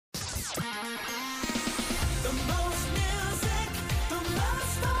The most music, the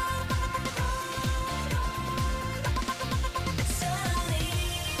most fun. Sunny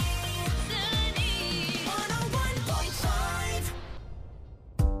 101.5.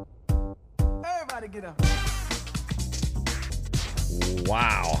 Everybody get up.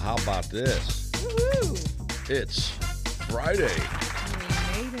 Wow, how about this? Woohoo! It's Friday.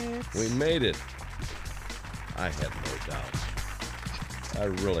 We made it. We made it. I had no doubt. I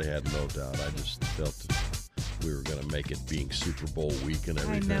really had no doubt. I just felt we were going to make it being Super Bowl week and I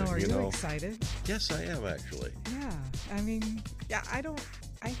everything. know. Are you excited? Yes, I am actually. Yeah. I mean, yeah, I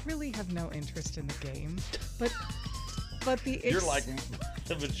really have no interest in the game. But the You're like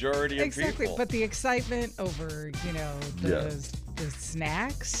the majority of exactly, people. but the excitement over, the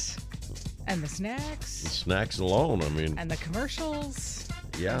snacks and the snacks. The snacks alone, I mean. And the commercials.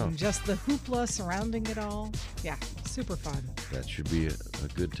 Yeah. And just the hoopla surrounding it all. Yeah, super fun. That should be a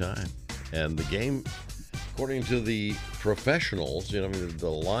good time. And the game, according to the professionals, the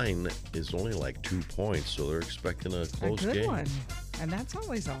line is only like 2 points, so they're expecting a close A good game. one. And that's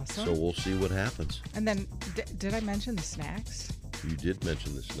always awesome. So we'll see what happens. And then, did I mention the snacks? You did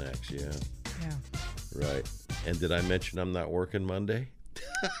mention the snacks, yeah. Yeah. Right. And did I mention I'm not working Monday?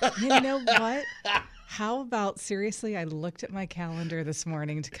 You know what? How about, seriously, I looked at my calendar this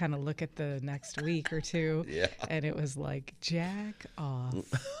morning to kind of look at the next week or two. Yeah. And it was like, jack off.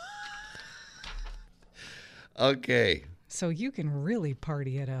 Okay. So you can really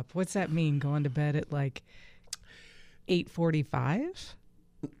party it up. What's that mean? Going to bed at like 8:45?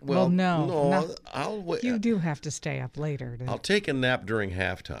 Well, no. I'll wait. You do have to stay up later. I'll take a nap during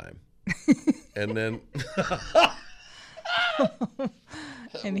halftime. And then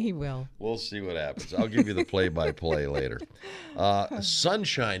and he will. we'll see what happens. I'll give you the play-by-play later.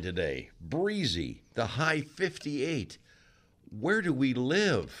 Sunshine today, breezy, the high 58. Where do we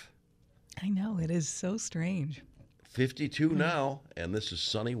live? I know, it is so strange. 52 now, and this is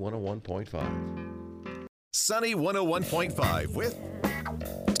Sunny 101.5. Sunny 101.5 with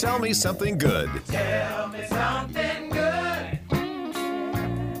Tell Me Something Good. Tell me something good.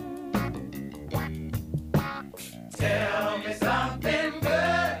 Tell me something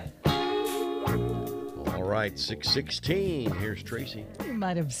good. All right, 6:16. Here's Tracy. You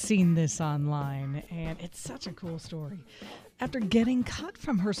might have seen this online, and it's such a cool story. After getting cut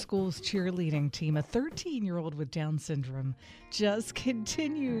from her school's cheerleading team, a 13-year-old with Down syndrome just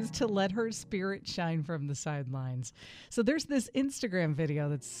continues to let her spirit shine from the sidelines. So there's this Instagram video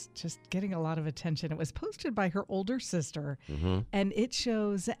that's just getting a lot of attention. It was posted by her older sister, and it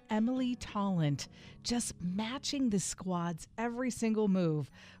shows Emily Tallant just matching the squad's every single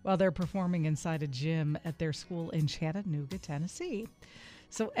move while they're performing inside a gym at their school in Chattanooga, Tennessee.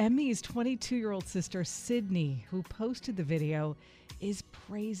 So Emmy's 22-year-old sister, Sydney, who posted the video, is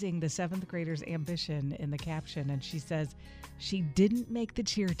praising the 7th grader's ambition in the caption. And she says she didn't make the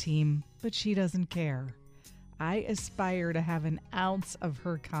cheer team, but she doesn't care. I aspire to have an ounce of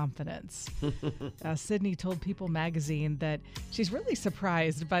her confidence. Sydney told People magazine that she's really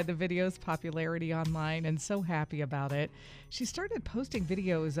surprised by the video's popularity online and so happy about it. She started posting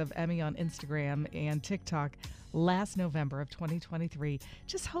videos of Emmy on Instagram and TikTok last November of 2023,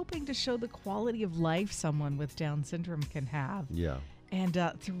 just hoping to show the quality of life someone with Down syndrome can have. Yeah. And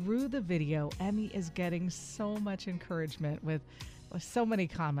through the video, Emmy is getting so much encouragement with so many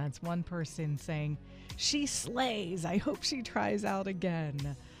comments. One person saying, "She slays. I hope she tries out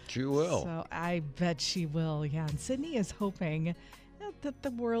again." She will. So I bet she will, yeah. And Sydney is hoping that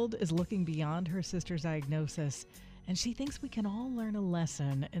the world is looking beyond her sister's diagnosis, and she thinks we can all learn a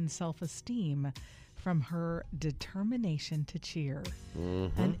lesson in self-esteem from her determination to cheer.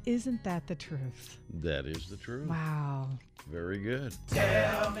 And isn't that the truth? That is the truth. Wow. Very good.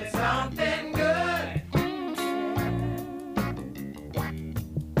 Tell me something good.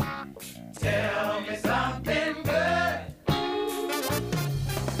 Tell me something good.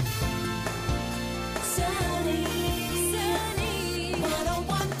 Sunny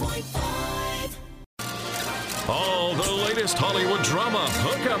 101.5. All the latest Hollywood drama,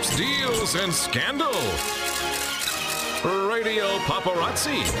 hookups, deals, and scandal. Radio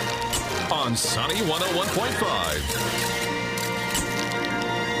Paparazzi on Sunny 101.5.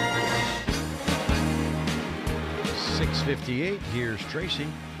 6:58. Here's Tracy.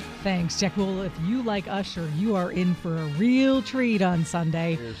 Thanks, Jack. Well, if you like Usher, you are in for a real treat on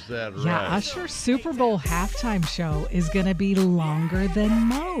Sunday. Is that right? Yeah, Usher's Super Bowl halftime show is going to be longer than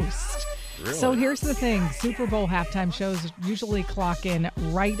most. Really? So here's the thing. Super Bowl halftime shows usually clock in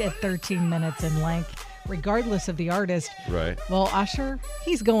right at 13 minutes in length, regardless of the artist. Right. Well, Usher,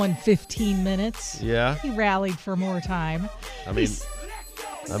 he's going 15 minutes. Yeah. He rallied for more time. I mean,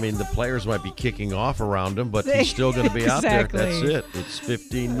 I mean, the players might be kicking off around him, but he's still going to be out there. That's Exactly. it. It's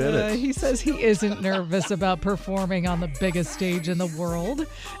 15 minutes. He says he isn't nervous about performing on the biggest stage in the world.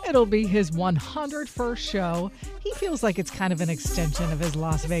 It'll be his 101st show. He feels like it's kind of an extension of his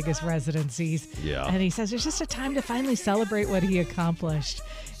Las Vegas residencies. Yeah. And he says it's just a time to finally celebrate what he accomplished.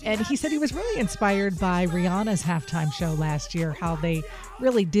 And he said he was really inspired by Rihanna's halftime show last year, how they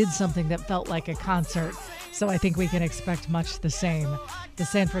really did something that felt like a concert. So I think we can expect much the same. The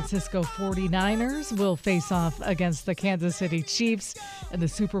San Francisco 49ers will face off against the Kansas City Chiefs in the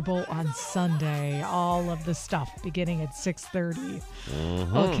Super Bowl on Sunday. All of the stuff beginning at 6:30.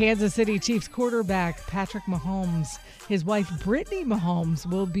 Well, Kansas City Chiefs quarterback Patrick Mahomes, his wife Brittany Mahomes,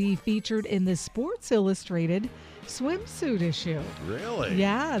 will be featured in the Sports Illustrated swimsuit issue. Really?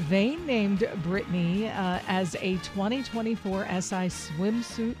 Yeah, they named Brittany as a 2024 SI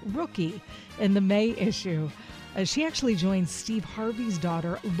swimsuit rookie in the May issue. She actually joined Steve Harvey's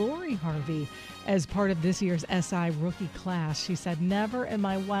daughter, Lori Harvey, as part of this year's SI rookie class. She said, "Never in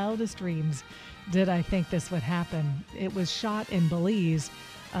my wildest dreams did I think this would happen." It was shot in Belize.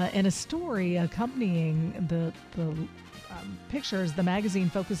 In a story accompanying the pictures, the magazine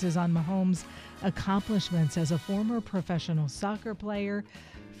focuses on Mahomes' accomplishments as a former professional soccer player,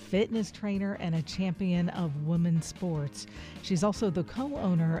 fitness trainer, and a champion of women's sports. She's also the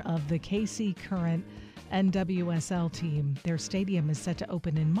co-owner of the KC Current NWSL team. Their stadium is set to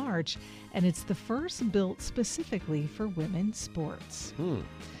open in March, and it's the first built specifically for women's sports.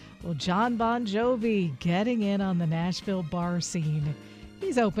 Well, John Bon Jovi getting in on the Nashville bar scene.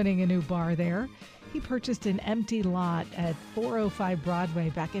 He's opening a new bar there. He purchased an empty lot at 405 Broadway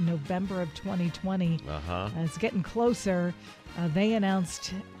back in November of 2020. It's getting closer. They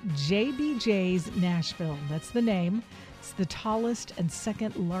announced JBJ's Nashville. That's the name. It's the tallest and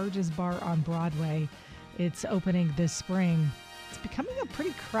second largest bar on Broadway. It's opening this spring. It's becoming a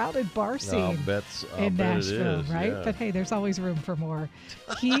pretty crowded bar scene I'll in bet it Nashville, is, right? yeah. But hey, there's always room for more.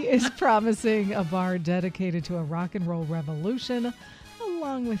 He is promising a bar dedicated to a rock and roll revolution,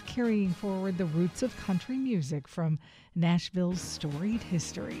 along with carrying forward the roots of country music from Nashville's storied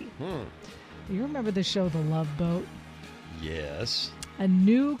history. You remember the show The Love Boat? Yes. A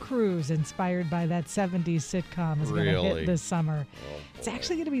new cruise inspired by that 70s sitcom is going to Really? hit this summer. It's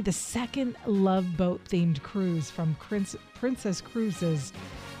actually going to be the second Love Boat themed cruise from Princess Cruises,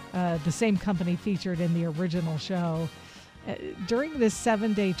 the same company featured in the original show. During this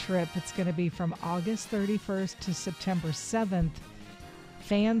 7-day trip, it's going to be from August 31st to September 7th.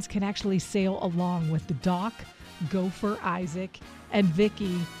 Fans can actually sail along with Doc, Gopher, Isaac, and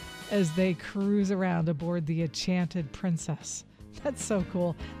Vicky as they cruise around aboard the Enchanted Princess. That's so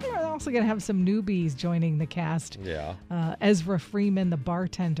cool. They're also going to have some newbies joining the cast. Yeah. Ezra Freeman, the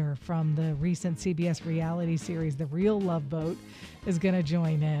bartender from the recent CBS reality series The Real Love Boat, is going to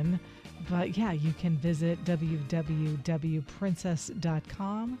join in. But yeah, you can visit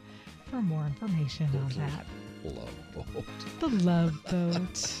www.princess.com for more information on that. Love Boat. The Love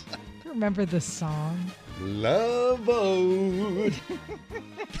Boat. Remember the song? Love Boat.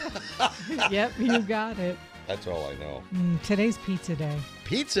 Yep, you got it. That's all I know. Today's pizza day.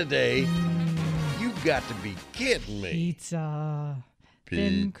 Pizza Day? You got to be kidding me. Pizza.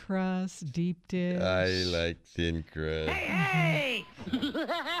 Thin crust, deep dish. I like thin crust. Hey!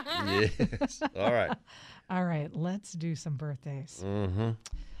 Yes. All right. All right, let's do some birthdays.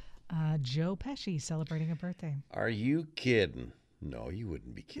 Joe Pesci celebrating a birthday. Are you kidding? No, you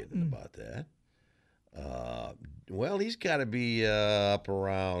wouldn't be kidding about that. Well, he's got to be up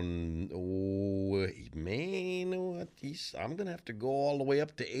around, man, you know what? I'm going to have to go all the way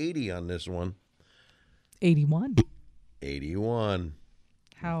up to 80 on this one. 81. 81.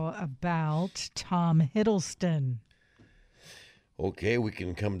 How about Tom Hiddleston? Okay, we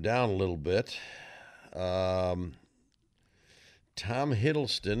can come down a little bit. Tom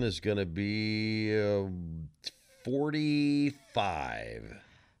Hiddleston is going to be 45.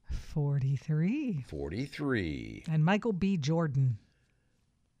 43. 43. And Michael B. Jordan.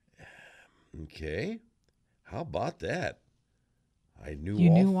 Okay. How about that? I knew You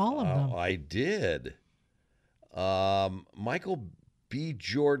knew all of them. I did. Michael B.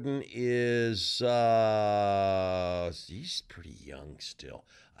 Jordan is he's pretty young still.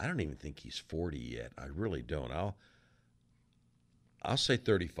 I don't even think he's 40 yet. I really don't. I'll say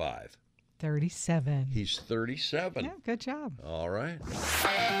 35. 37. He's 37. Yeah, good job. All right.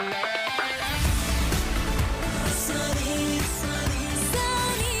 Sunny,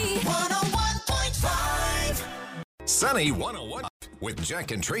 101.5. Sunny 101 with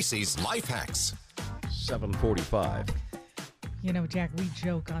Jack and Tracy's Life Hacks. 7:45. You know, Jack, we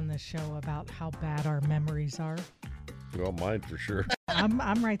joke on the show about how bad our memories are. Well, mine for sure.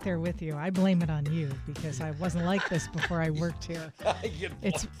 I'm right there with you. I blame it on you because I wasn't like this before I worked here. I get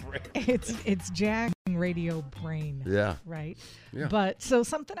It's blood pressure. it's Jack radio brain. Yeah. Right. Yeah. But so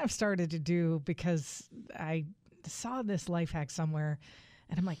something I've started to do because I saw this life hack somewhere.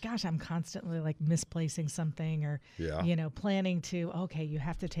 And I'm like, gosh, I'm constantly like misplacing something or, Yeah. planning to, okay, you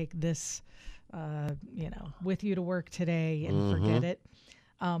have to take this, with you to work today and forget it.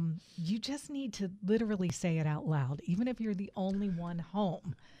 You just need to literally say it out loud, even if you're the only one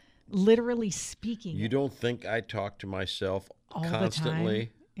home, literally speaking You it don't think I talk to myself all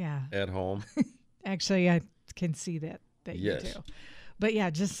constantly the time. Yeah. at home? Actually, I can see that Yes. you do. But yeah,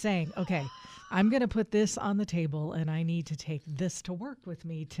 just saying, okay, I'm going to put this on the table and I need to take this to work with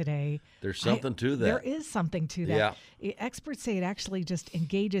me today. There's something to that. There is something to that. Yeah. Experts say it actually just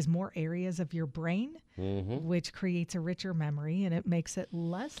engages more areas of your brain, which creates a richer memory and it makes it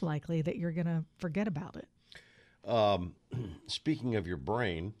less likely that you're going to forget about it. Speaking of your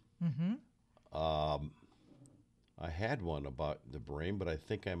brain, I had one about the brain, but I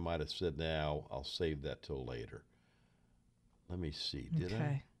think I might have said, now I'll save that till later. Let me see. Did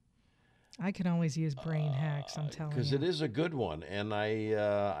I? I can always use brain hacks, I'm telling you. Because it is a good one, and I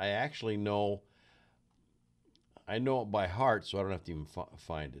actually know. I know it by heart, so I don't have to even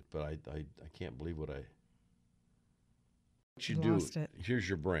find it. But I can't believe what you do. Lost it. Here's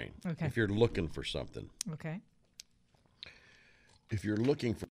your brain. Okay. If you're looking for something, Okay. if you're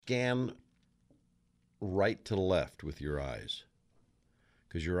looking for, scan right to left with your eyes,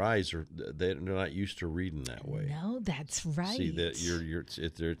 because your eyes they're not used to reading that way. No, that's right. See that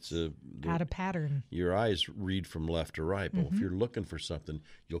it's out of pattern. your eyes read from left to right. But if you're looking for something,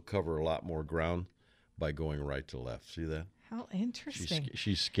 you'll cover a lot more ground by going right to left. See that? How interesting.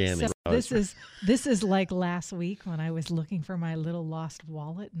 She's scanning. So this is like last week when I was looking for my little lost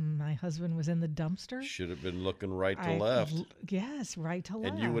wallet and my husband was in the dumpster. Should have been looking right to left. Yes, right to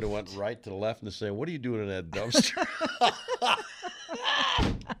left. And you would have went right to left and saying, "What are you doing in that dumpster?"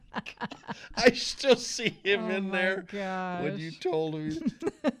 I still see him in my there when you told me.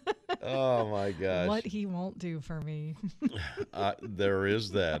 Oh my gosh! What he won't do for me. There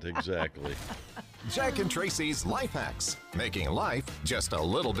is that exactly. Jack and Tracy's Life Hacks, making life just a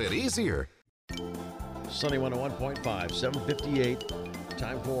little bit easier. Sunny 101.5, 7:58.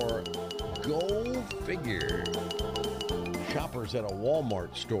 Time for Go Figure. Shoppers at a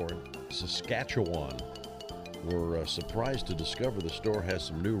Walmart store in Saskatchewan were surprised to discover the store has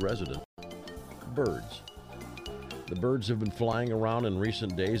some new resident birds. The birds have been flying around in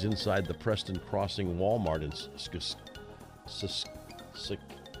recent days inside the Preston Crossing Walmart in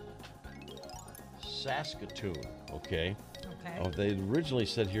Saskatoon. Okay. Okay. Oh, they originally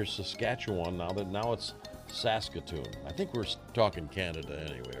said here Saskatchewan. Now it's Saskatoon. I think we're talking Canada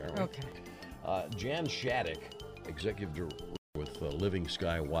anyway, aren't we? Okay. Jan Shattuck, executive director with Living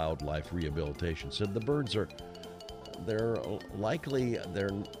Sky Wildlife Rehabilitation, said the birds they're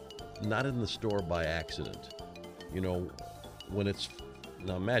not in the store by accident. You know,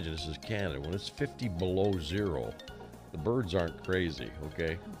 now imagine this is Canada. When it's 50 below zero, the birds aren't crazy,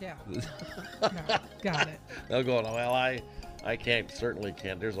 okay? Yeah. No, got it. They'll go, well, I certainly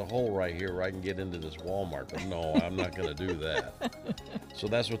can't. There's a hole right here where I can get into this Walmart, but no, I'm not going to do that. So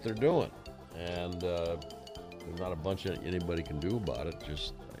that's what they're doing. And there's not a bunch of anybody can do about it.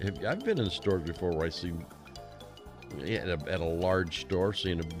 I've been in stores before where I see, at a large store,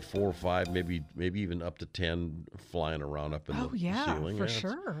 seeing 4 or 5, maybe even up to 10 flying around up in the ceiling. For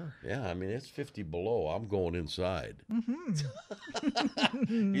sure. Yeah, I mean, it's 50 below. I'm going inside.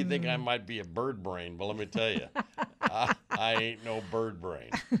 You think I might be a bird brain, but let me tell you, I ain't no bird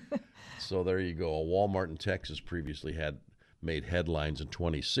brain. So there you go. A Walmart in Texas previously had made headlines in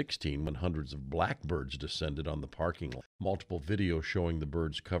 2016 when hundreds of blackbirds descended on the parking lot. Multiple videos showing the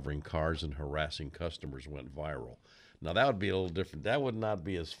birds covering cars and harassing customers went viral. Now, that would be a little different. That would not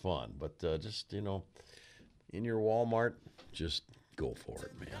be as fun, but just, in your Walmart, just go for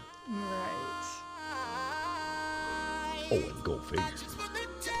it, man. Right. Oh, and go figure.